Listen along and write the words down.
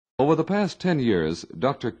Over the past 10 years,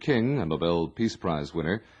 Dr. King, a Nobel Peace Prize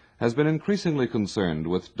winner, has been increasingly concerned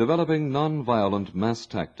with developing nonviolent mass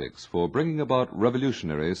tactics for bringing about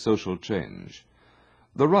revolutionary social change.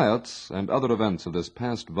 The riots and other events of this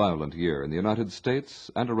past violent year in the United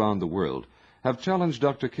States and around the world have challenged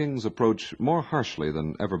Dr. King's approach more harshly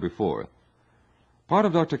than ever before. Part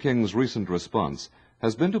of Dr. King's recent response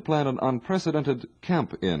has been to plan an unprecedented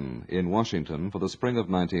camp-in Washington for the spring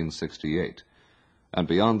of 1968. And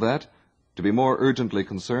beyond that, to be more urgently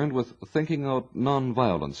concerned with thinking out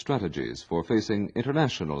nonviolent strategies for facing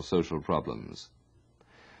international social problems.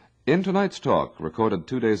 In tonight's talk, recorded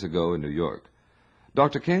 2 days ago in New York,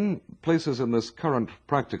 Dr. King places in this current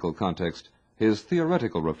practical context his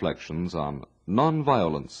theoretical reflections on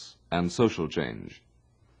nonviolence and social change.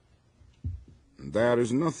 There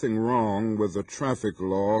is nothing wrong with the traffic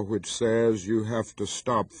law which says you have to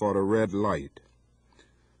stop for the red light.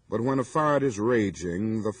 But when a fire is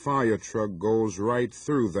raging, the fire truck goes right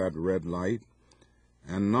through that red light,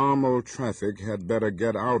 and normal traffic had better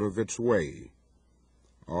get out of its way.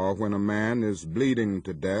 Or when a man is bleeding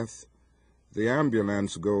to death, the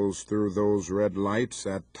ambulance goes through those red lights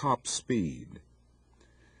at top speed.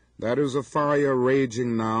 There is a fire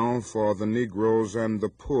raging now for the Negroes and the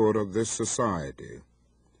poor of this society.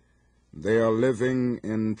 They are living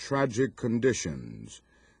in tragic conditions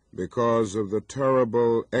because of the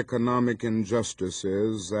terrible economic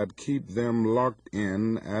injustices that keep them locked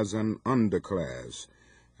in as an underclass,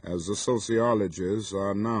 as the sociologists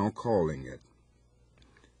are now calling it.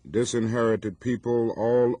 Disinherited people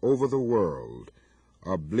all over the world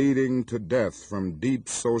are bleeding to death from deep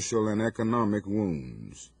social and economic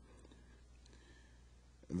wounds.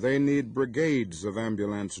 They need brigades of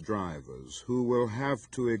ambulance drivers who will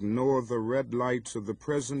have to ignore the red lights of the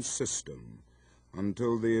present system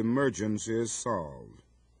until the emergency is solved.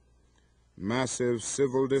 Massive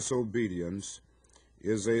civil disobedience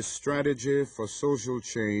is a strategy for social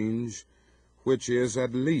change which is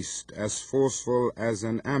at least as forceful as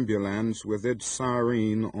an ambulance with its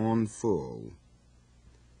siren on full.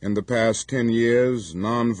 In the past 10 years,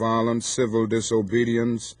 nonviolent civil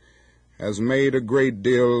disobedience has made a great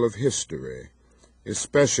deal of history,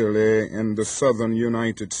 especially in the southern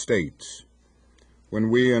United States. When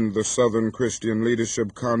we in the Southern Christian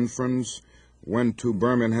Leadership Conference went to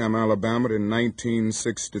Birmingham, Alabama in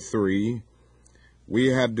 1963, we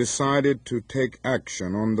had decided to take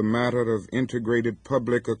action on the matter of integrated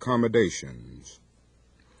public accommodations.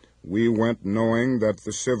 We went knowing that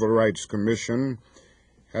the Civil Rights Commission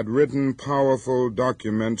had written powerful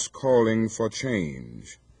documents calling for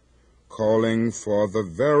change, calling for the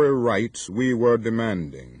very rights we were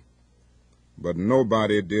demanding. But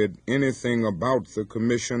nobody did anything about the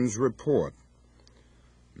Commission's report.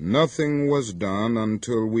 Nothing was done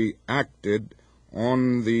until we acted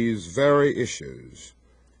on these very issues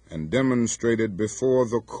and demonstrated before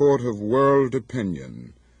the court of world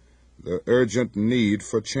opinion the urgent need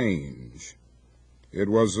for change. It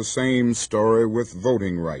was the same story with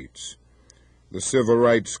voting rights. The Civil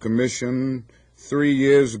Rights Commission, 3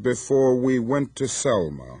 years before we went to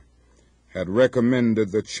Selma, had recommended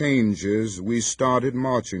the changes we started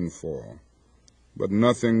marching for. But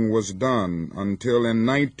nothing was done until in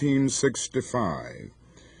 1965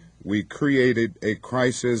 we created a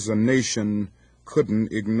crisis a nation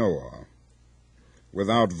couldn't ignore.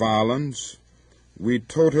 Without violence, we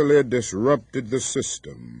totally disrupted the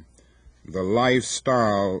system, the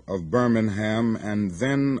lifestyle of Birmingham and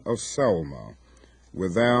then of Selma,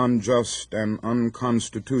 with their unjust and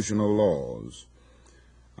unconstitutional laws.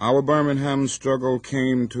 Our Birmingham struggle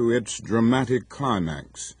came to its dramatic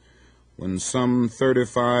climax when some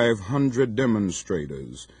 3,500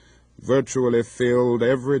 demonstrators virtually filled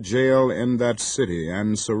every jail in that city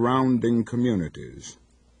and surrounding communities,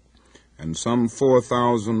 and some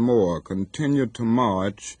 4,000 more continued to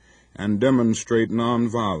march and demonstrate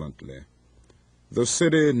nonviolently. The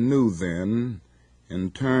city knew then, in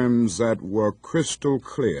terms that were crystal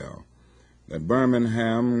clear, that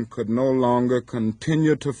Birmingham could no longer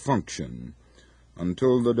continue to function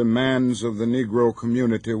until the demands of the Negro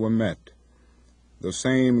community were met. The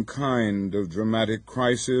same kind of dramatic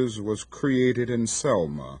crisis was created in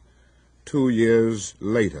Selma 2 years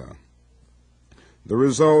later. The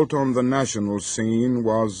result on the national scene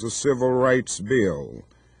was the Civil Rights Bill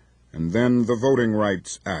and then the Voting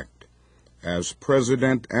Rights Act, as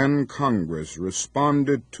President and Congress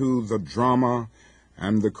responded to the drama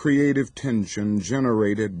and the creative tension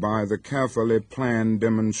generated by the carefully planned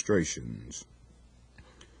demonstrations.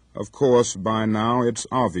 Of course, by now it's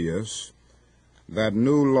obvious that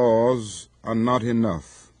new laws are not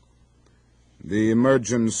enough. The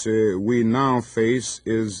emergency we now face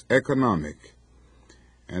is economic,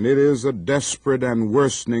 and it is a desperate and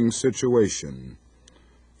worsening situation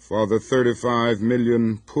for the 35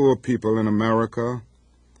 million poor people in America,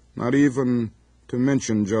 not even to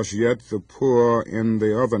mention just yet the poor in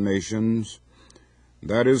the other nations.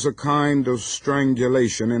 That is a kind of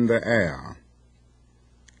strangulation in the air.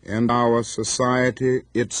 In our society,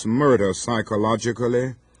 it's murder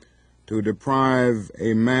psychologically to deprive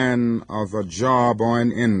a man of a job or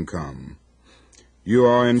an income. You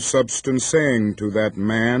are in substance saying to that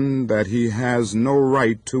man that he has no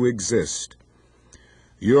right to exist.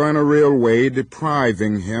 You are in a real way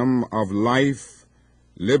depriving him of life,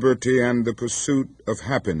 liberty, and the pursuit of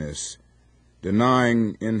happiness,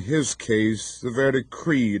 denying in his case the very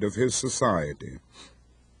creed of his society.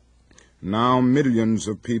 Now millions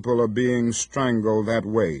of people are being strangled that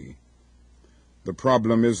way. The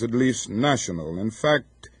problem is at least national. In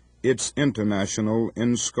fact, it's international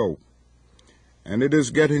in scope. And it is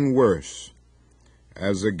getting worse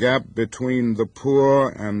as the gap between the poor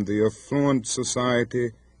and the affluent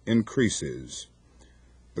society increases.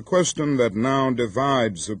 The question that now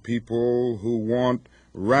divides the people who want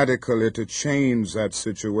radically to change that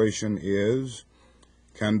situation is,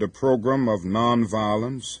 can the program of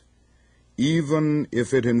nonviolence, even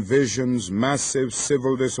if it envisions massive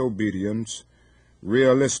civil disobedience,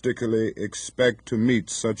 realistically expect to meet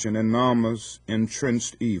such an enormous,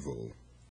 entrenched evil?